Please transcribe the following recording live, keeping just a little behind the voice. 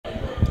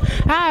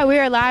Hi, we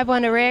are live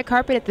on the red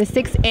carpet at the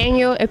 6th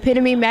Annual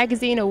Epitome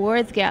Magazine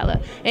Awards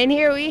Gala. And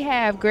here we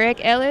have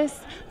Greg Ellis,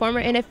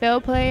 former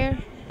NFL player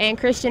and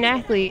Christian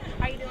athlete.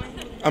 How are you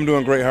doing? I'm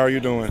doing great. How are you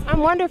doing? I'm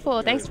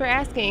wonderful. Thanks for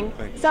asking.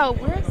 Thanks. So,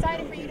 we're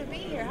excited for you to be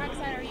here. How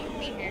excited are you to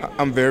be here?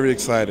 I'm very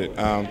excited.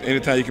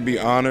 Anytime you can be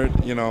honored,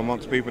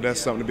 amongst people, that's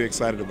something to be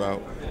excited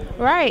about.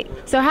 Right.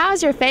 So, how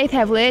has your faith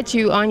have led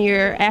you on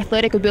your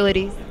athletic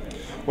abilities?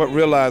 Well,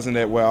 realizing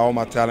that where all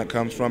my talent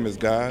comes from is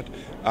God.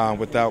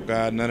 Without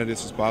God, none of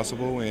this is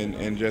possible.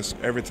 And just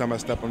every time I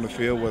step on the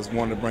field was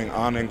wanting to bring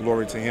honor and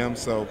glory to Him.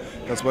 So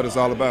that's what it's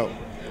all about.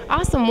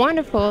 Awesome.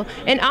 Wonderful.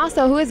 And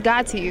also, who is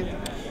God to you?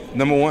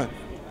 Number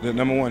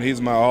one. He's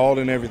my all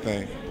and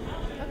everything.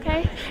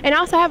 Okay. And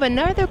also, I have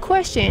another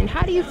question.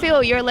 How do you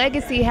feel your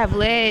legacy have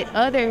led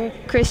other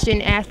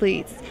Christian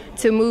athletes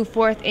to move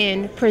forth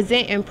and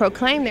present and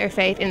proclaim their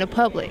faith in the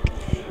public?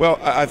 Well,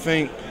 I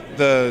think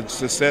the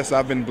success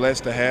I've been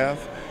blessed to have,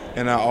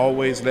 and I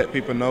always let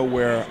people know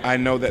where I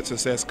know that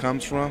success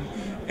comes from,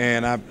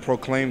 and I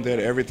proclaim that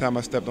every time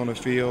I stepped on the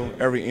field,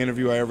 every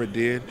interview I ever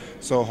did.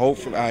 So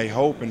hopefully, I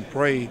hope and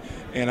pray,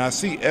 and I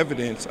see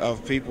evidence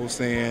of people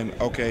saying,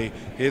 okay,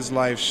 his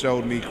life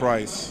showed me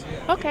Christ.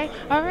 Okay,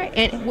 all right.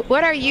 And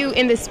what are you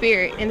in the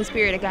spirit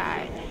of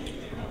God?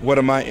 What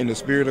am I in the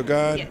spirit of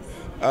God?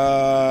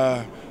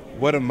 Yes.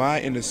 What am I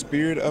in the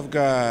spirit of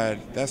God?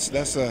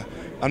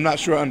 I'm not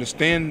sure I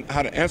understand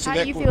how to answer that.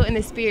 How do you feel in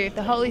the spirit?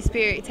 The Holy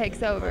Spirit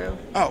takes over.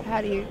 Oh.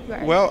 How do you?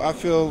 Right. Well, I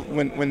feel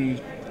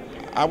when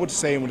I would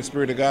say when the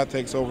Spirit of God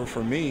takes over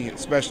for me,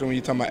 especially when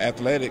you're talking about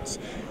athletics,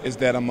 is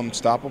that I'm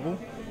unstoppable.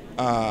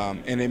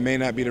 And it may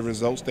not be the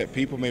results that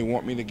people may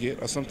want me to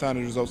get, or sometimes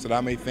the results that I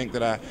may think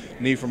that I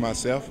need for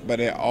myself, but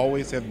there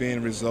always have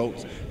been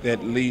results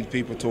that lead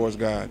people towards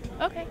God.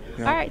 Okay.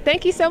 Yeah. All right.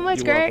 Thank you so much,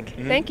 You're Greg. welcome.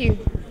 Mm-hmm. Thank you.